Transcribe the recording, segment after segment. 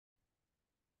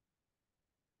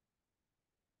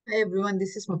Hi everyone,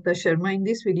 this is Mukta Sharma. In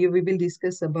this video, we will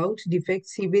discuss about defect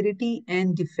severity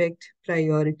and defect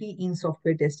priority in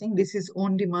software testing. This is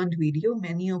on-demand video.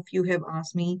 Many of you have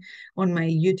asked me on my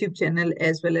YouTube channel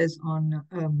as well as on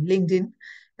LinkedIn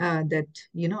that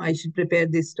I should prepare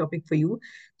this topic for you.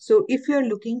 So if you are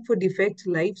looking for defect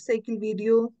life cycle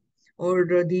video, or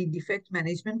the defect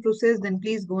management process, then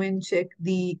please go and check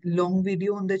the long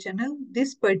video on the channel.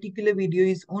 This particular video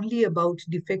is only about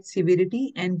defect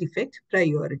severity and defect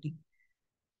priority.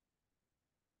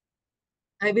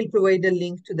 I will provide a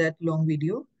link to that long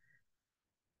video.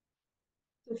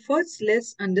 So first,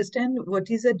 let's understand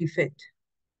what is a defect.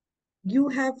 You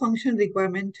have function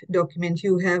requirement document,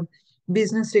 you have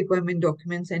business requirement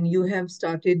documents, and you have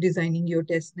started designing your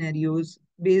test scenarios.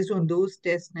 Based on those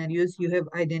test scenarios, you have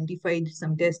identified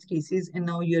some test cases, and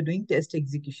now you're doing test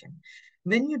execution.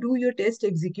 When you do your test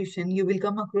execution, you will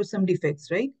come across some defects,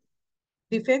 right?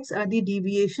 Defects are the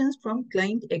deviations from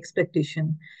client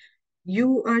expectation.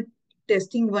 You are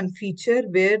testing one feature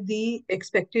where the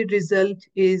expected result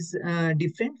is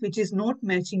different, which is not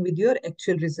matching with your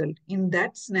actual result. In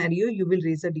that scenario, you will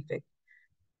raise a defect.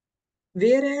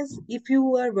 Whereas if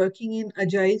you are working in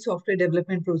agile software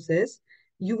development process,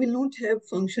 you will not have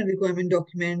function requirement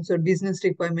documents or business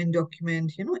requirement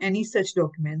document, any such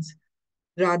documents.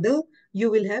 Rather, you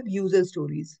will have user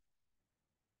stories.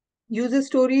 User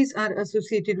stories are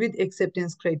associated with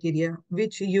acceptance criteria,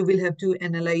 which you will have to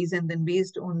analyze, and then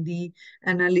based on the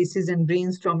analysis and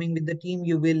brainstorming with the team,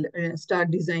 you will start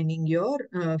designing your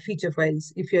feature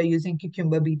files if you are using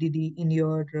Cucumber BDD in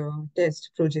your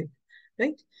test project,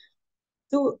 right?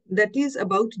 So that is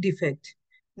about defect.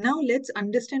 Now let's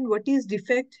understand what is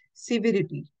defect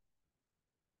severity.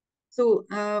 So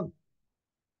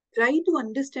try to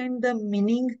understand the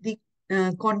meaning, the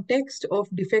context of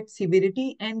defect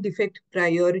severity and defect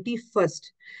priority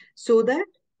first, so that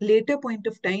later point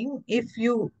of time, if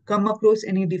you come across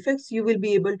any defects, you will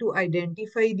be able to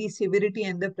identify the severity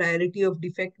and the priority of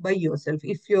defect by yourself,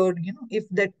 if if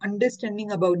that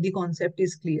understanding about the concept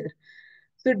is clear.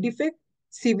 So defect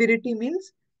severity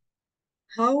means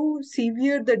how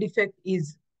severe the defect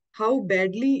is, how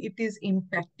badly it is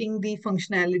impacting the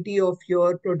functionality of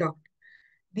your product,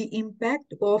 the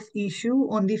impact of issue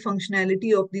on the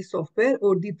functionality of the software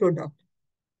or the product.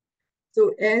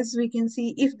 So as we can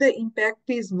see, if the impact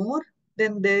is more,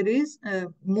 then there is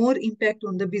more impact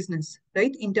on the business,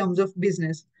 right? In terms of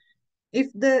business. If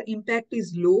the impact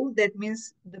is low, that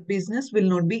means the business will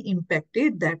not be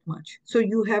impacted that much. So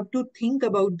you have to think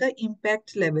about the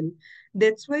impact level.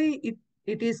 That's why it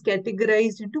is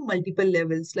categorized into multiple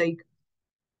levels, like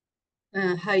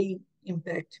high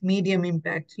impact, medium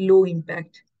impact, low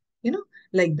impact,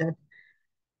 like that.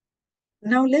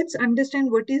 Now let's understand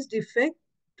what is defect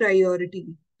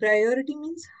priority. Priority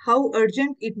means how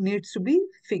urgent it needs to be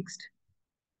fixed.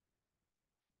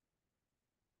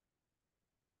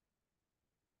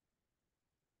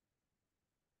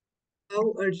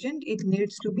 How urgent it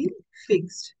needs to be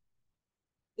fixed.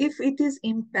 If it is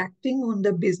impacting on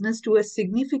the business to a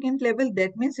significant level,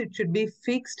 that means it should be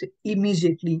fixed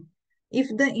immediately.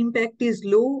 If the impact is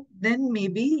low, then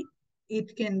maybe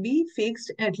it can be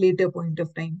fixed at later point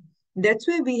of time. That's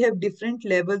why we have different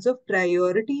levels of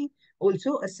priority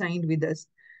also assigned with us.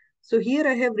 So here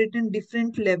I have written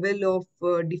different level of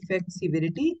defect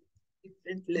severity,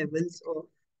 different levels of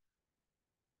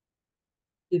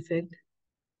defect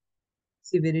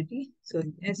severity.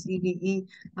 Sorry, severity.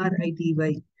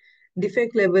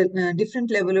 Defect level,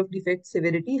 different level of defect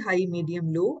severity, high,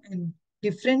 medium, low, and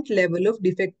different level of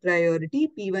defect priority,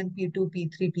 P1, P2,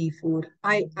 P3, P4.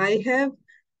 I have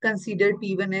considered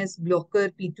P1 as blocker,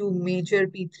 P2 major,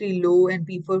 P3 low, and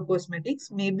P4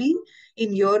 cosmetics. Maybe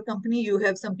in your company, you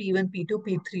have some P1, P2,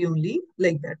 P3 only,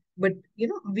 like that. But,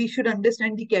 we should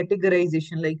understand the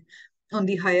categorization, like on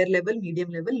the higher level, medium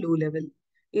level, low level.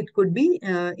 It could be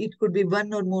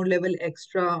one or more level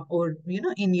extra, or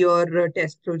in your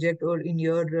test project or in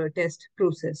your test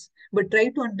process. But try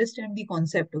to understand the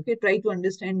concept. Okay, try to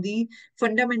understand the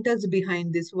fundamentals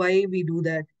behind this, why we do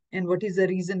that, and what is the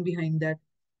reason behind that.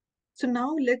 So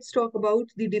now let's talk about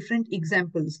the different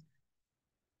examples.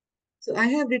 So I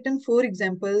have written 4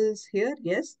 examples here.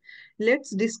 Yes, let's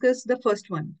discuss the first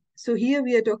one. So here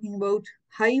we are talking about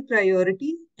high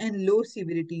priority and low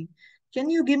severity. Can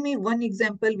you give me one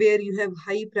example where you have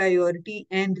high priority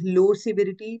and low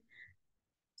severity?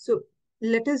 So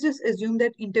let us just assume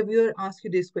that interviewer asks you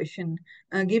this question.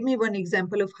 Give me one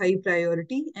example of high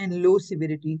priority and low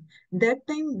severity. That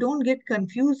time, don't get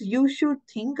confused. You should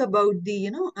think about the,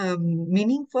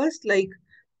 meaning first, like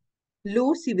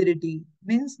Low severity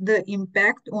means the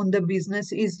impact on the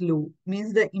business is low,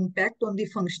 means the impact on the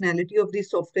functionality of the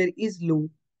software is low.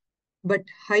 But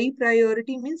high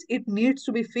priority means it needs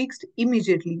to be fixed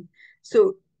immediately.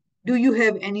 So, do you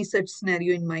have any such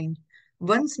scenario in mind?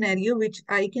 One scenario which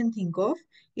I can think of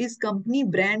is company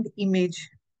brand image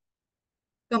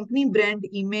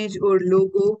or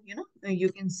logo, you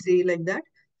can say like that.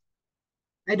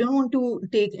 I don't want to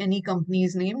take any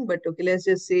company's name, but okay, let's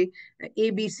just say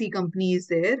ABC company is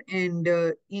there, and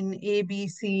in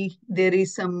ABC there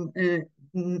is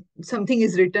something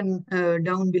is written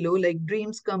down below, like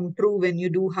dreams come true when you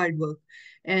do hard work,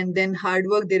 and then hard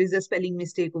work there is a spelling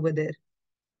mistake over there.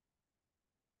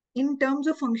 In terms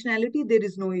of functionality, there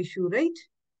is no issue, right?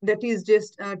 That is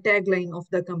just a tagline of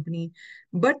the company.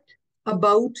 But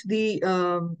about the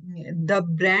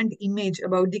brand image,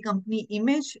 about the company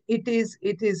image, it is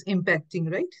impacting,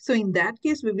 right? So in that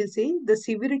case, we will say the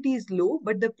severity is low,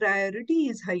 but the priority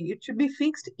is high. It should be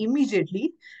fixed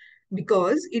immediately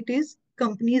because it is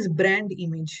company's brand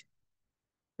image,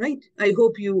 right? I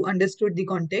hope you understood the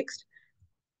context.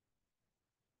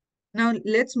 Now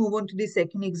let's move on to the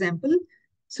second example.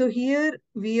 So here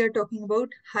we are talking about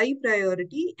high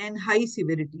priority and high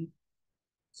severity.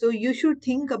 So you should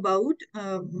think about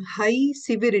high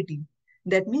severity.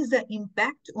 That means the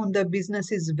impact on the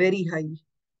business is very high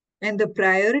and the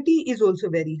priority is also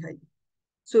very high.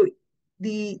 So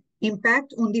the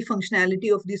impact on the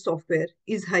functionality of the software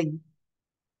is high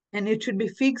and it should be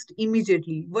fixed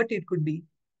immediately. What it could be?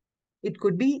 It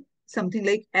could be something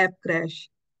like app crash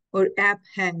or app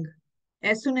hang.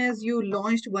 As soon as you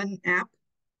launched one app,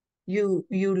 you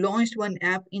launched one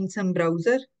app in some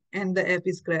browser and the app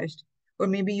is crashed. Or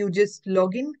maybe you just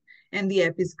log in and the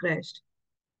app is crashed,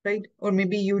 right? Or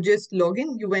maybe you just log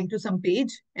in, you went to some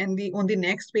page and the on the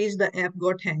next page the app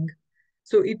got hang.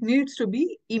 So it needs to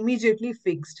be immediately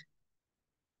fixed,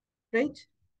 right?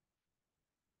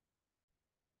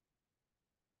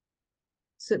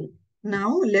 So now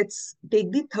let's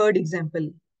take the third example.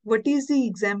 What is the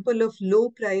example of low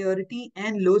priority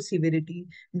and low severity?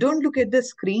 Don't look at the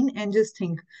screen and just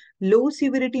think. Low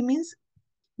severity means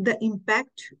the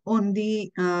impact on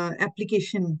the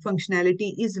application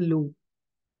functionality is low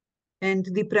and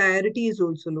the priority is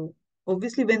also low.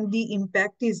 Obviously, when the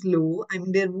impact is low, I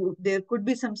mean, there could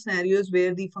be some scenarios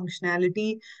where the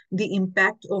functionality, the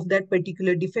impact of that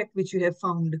particular defect which you have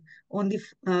found on the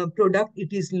product,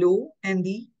 it is low and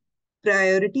the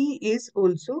priority is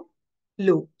also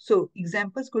low. So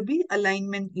examples could be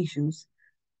alignment issues.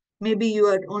 Maybe you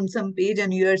are on some page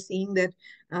and you are seeing that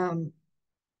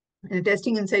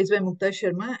Testing Insights by Mukta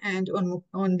Sharma. And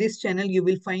on this channel, you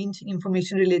will find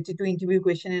information related to interview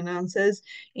question and answers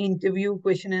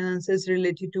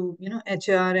related to,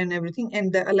 HR and everything.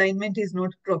 And the alignment is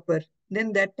not proper.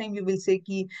 Then that time you will say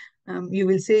you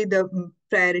will say the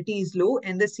priority is low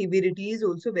and the severity is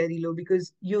also very low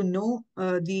because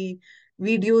the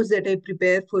videos that I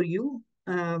prepare for you.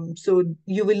 So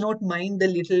you will not mind the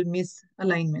little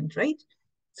misalignment, right?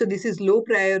 So this is low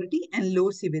priority and low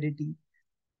severity.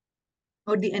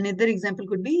 Or the another example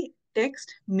could be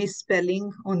text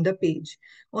misspelling on the page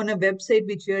on a website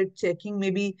which you are checking,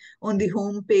 maybe on the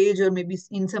home page or maybe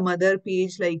in some other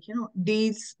page like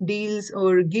deals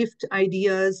or gift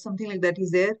ideas, something like that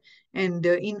is there, and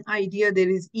in idea there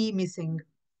is e missing.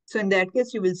 So in that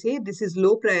case you will say this is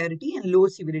low priority and low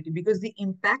severity because the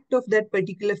impact of that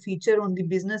particular feature on the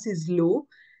business is low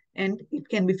and it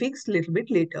can be fixed a little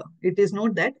bit later. It is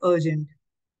not that urgent.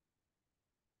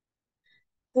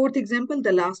 Fourth example,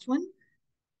 the last one,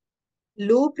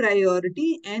 low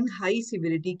priority and high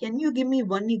severity. Can you give me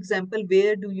one example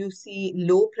where do you see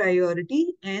low priority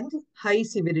and high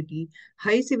severity?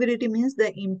 High severity means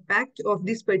the impact of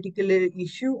this particular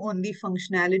issue on the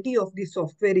functionality of the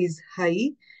software is high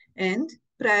and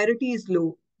priority is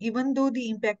low. Even though the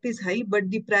impact is high, but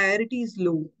the priority is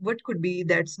low. What could be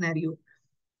that scenario?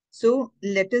 So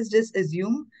let us just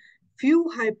assume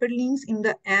few hyperlinks in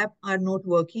the app are not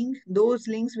working. Those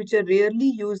links which are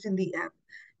rarely used in the app.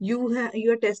 You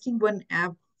are testing one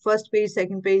app, first page,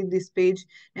 second page, this page,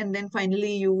 and then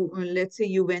finally let's say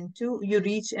you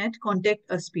reach at contact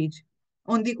us page.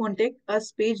 On the contact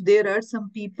us page, there are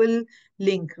some people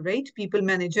link, right? People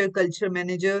manager, culture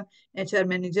manager, HR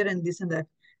manager, and this and that.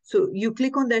 So you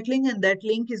click on that link and that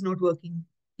link is not working.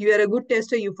 You are a good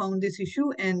tester, you found this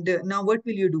issue, and now what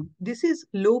will you do? This is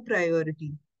low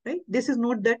priority, right? This is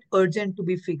not that urgent to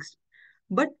be fixed,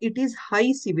 but it is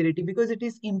high severity because it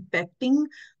is impacting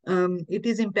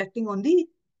on the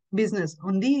business,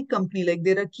 on the company. Like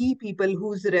there are key people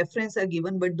whose reference are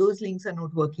given, but those links are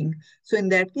not working. So in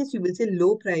that case, you will say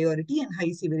low priority and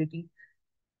high severity.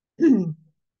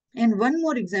 And one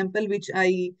more example, which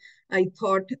I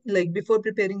thought, like, before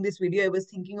preparing this video, I was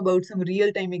thinking about some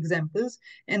real-time examples.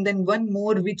 And then one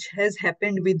more which has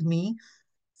happened with me.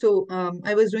 So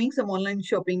I was doing some online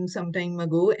shopping some time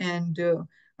ago, and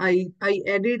I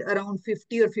added around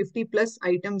 50 or 50 plus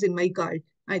items in my cart.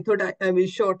 I thought I will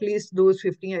shortlist those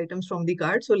 50 items from the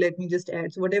cart. So let me just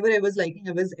add. So whatever I was liking,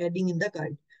 I was adding in the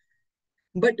cart.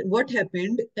 But what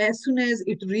happened, as soon as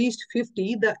it reached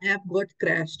 50, the app got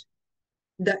crashed.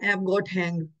 The app got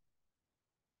hanged.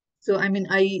 So I mean,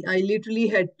 I literally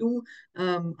had to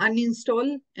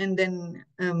uninstall and then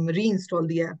reinstall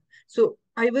the app. So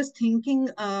I was thinking,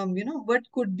 what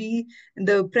could be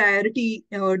the priority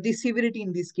or the severity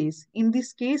in this case? In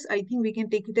this case, I think we can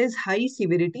take it as high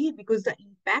severity because the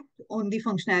impact on the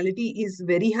functionality is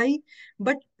very high.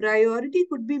 But priority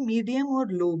could be medium or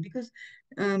low because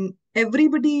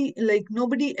everybody, like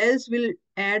nobody else will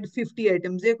add 50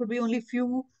 items. There could be only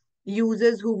few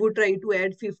users who would try to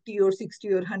add 50 or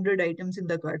 60 or 100 items in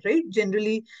the cart, right?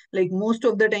 Generally, like most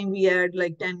of the time we add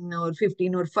like 10 or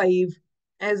 15 or 5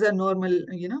 as a normal,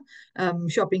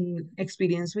 shopping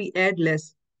experience. We add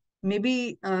less.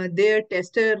 Maybe their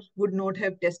tester would not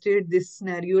have tested this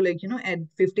scenario, like, add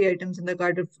 50 items in the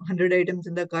cart or 100 items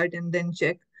in the cart and then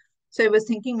check. So I was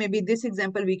thinking maybe this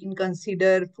example we can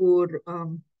consider for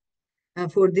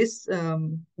this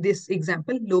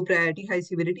example, low priority, high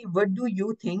severity. What do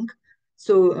you think?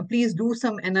 So please do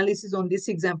some analysis on this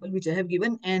example which I have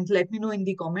given, and let me know in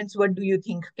the comments what do you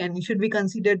think. Should we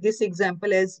consider this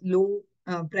example as low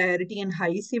priority and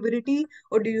high severity,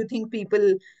 or do you think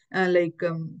people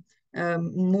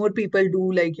more people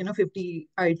do, like, 50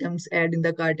 items add in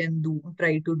the cart and do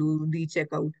try to do the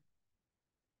checkout?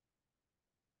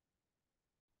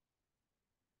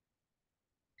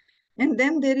 And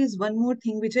then there is one more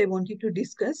thing which I wanted to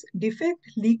discuss: defect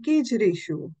leakage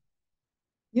ratio.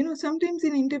 Sometimes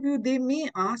in interview they may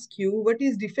ask you what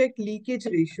is defect leakage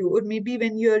ratio, or maybe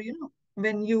when you're,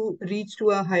 when you reach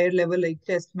to a higher level like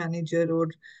test manager or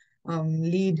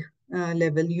lead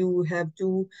level, you have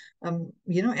to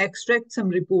extract some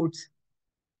reports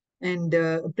and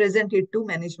present it to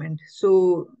management.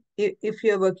 So if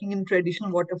you're working in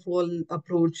traditional waterfall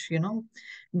approach,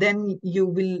 then you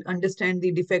will understand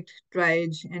the defect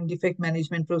triage and defect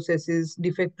management processes,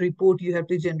 defect report, you have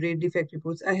to generate defect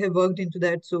reports. I have worked into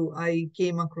that, so I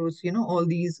came across, all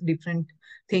these different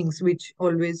things which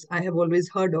always I have always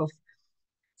heard of.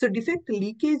 So defect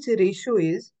leakage ratio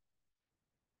is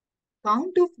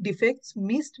count of defects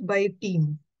missed by a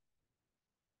team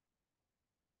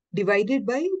divided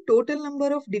by total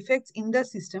number of defects in the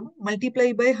system,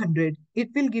 multiply by 100. It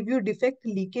will give you defect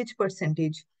leakage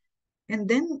percentage. And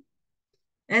then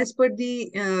as per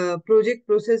the project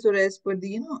process, or as per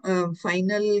the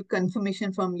final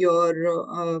confirmation from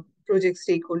your project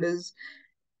stakeholders,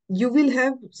 you will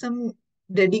have some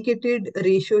dedicated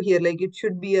ratio here, like it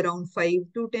should be around 5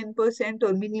 to 10%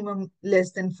 or minimum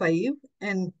less than 5.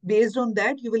 And based on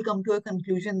that, you will come to a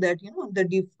conclusion that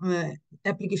the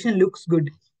application looks good.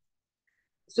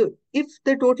 So if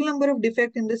the total number of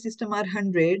defects in the system are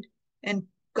 100 and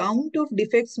count of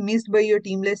defects missed by your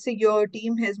team, let's say your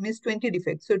team has missed 20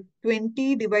 defects. So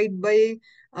 20 divided by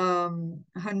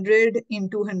 100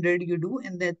 into 100 you do,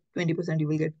 and that 20% you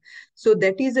will get. So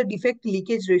that is a defect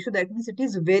leakage ratio. That means it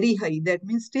is very high. That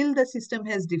means still the system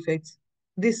has defects.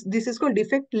 This is called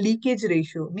defect leakage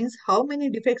ratio. Means how many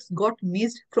defects got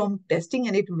missed from testing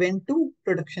and it went to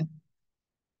production.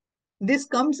 This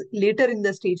comes later in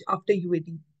the stage after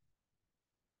UAT.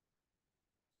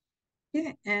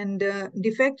 Yeah, and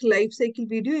defect life cycle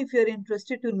video. If you're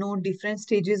interested to know different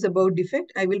stages about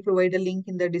defect, I will provide a link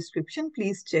in the description.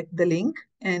 Please check the link.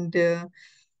 And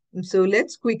so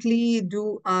let's quickly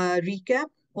do a recap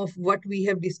of what we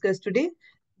have discussed today.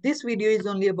 This video is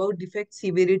only about defect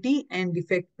severity and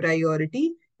defect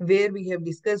priority, where we have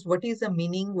discussed what is the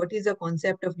meaning, what is the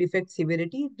concept of defect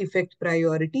severity, defect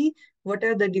priority, what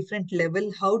are the different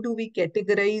level, how do we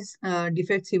categorize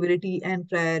defect severity and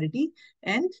priority,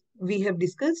 and we have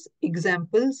discussed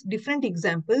examples, different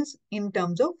examples in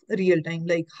terms of real time,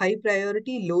 like high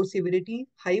priority, low severity,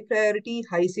 high priority,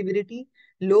 high severity,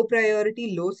 low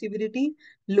priority, low severity,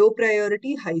 low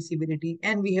priority, high severity.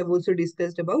 And we have also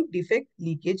discussed about defect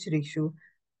leakage ratio.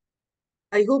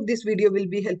 I hope this video will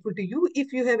be helpful to you.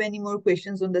 If you have any more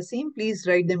questions on the same, please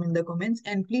write them in the comments.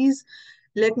 And please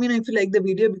let me know if you like the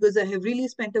video, because I have really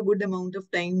spent a good amount of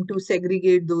time to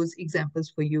segregate those examples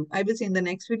for you. I will see you in the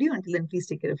next video. Until then, please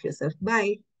take care of yourself.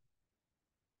 Bye.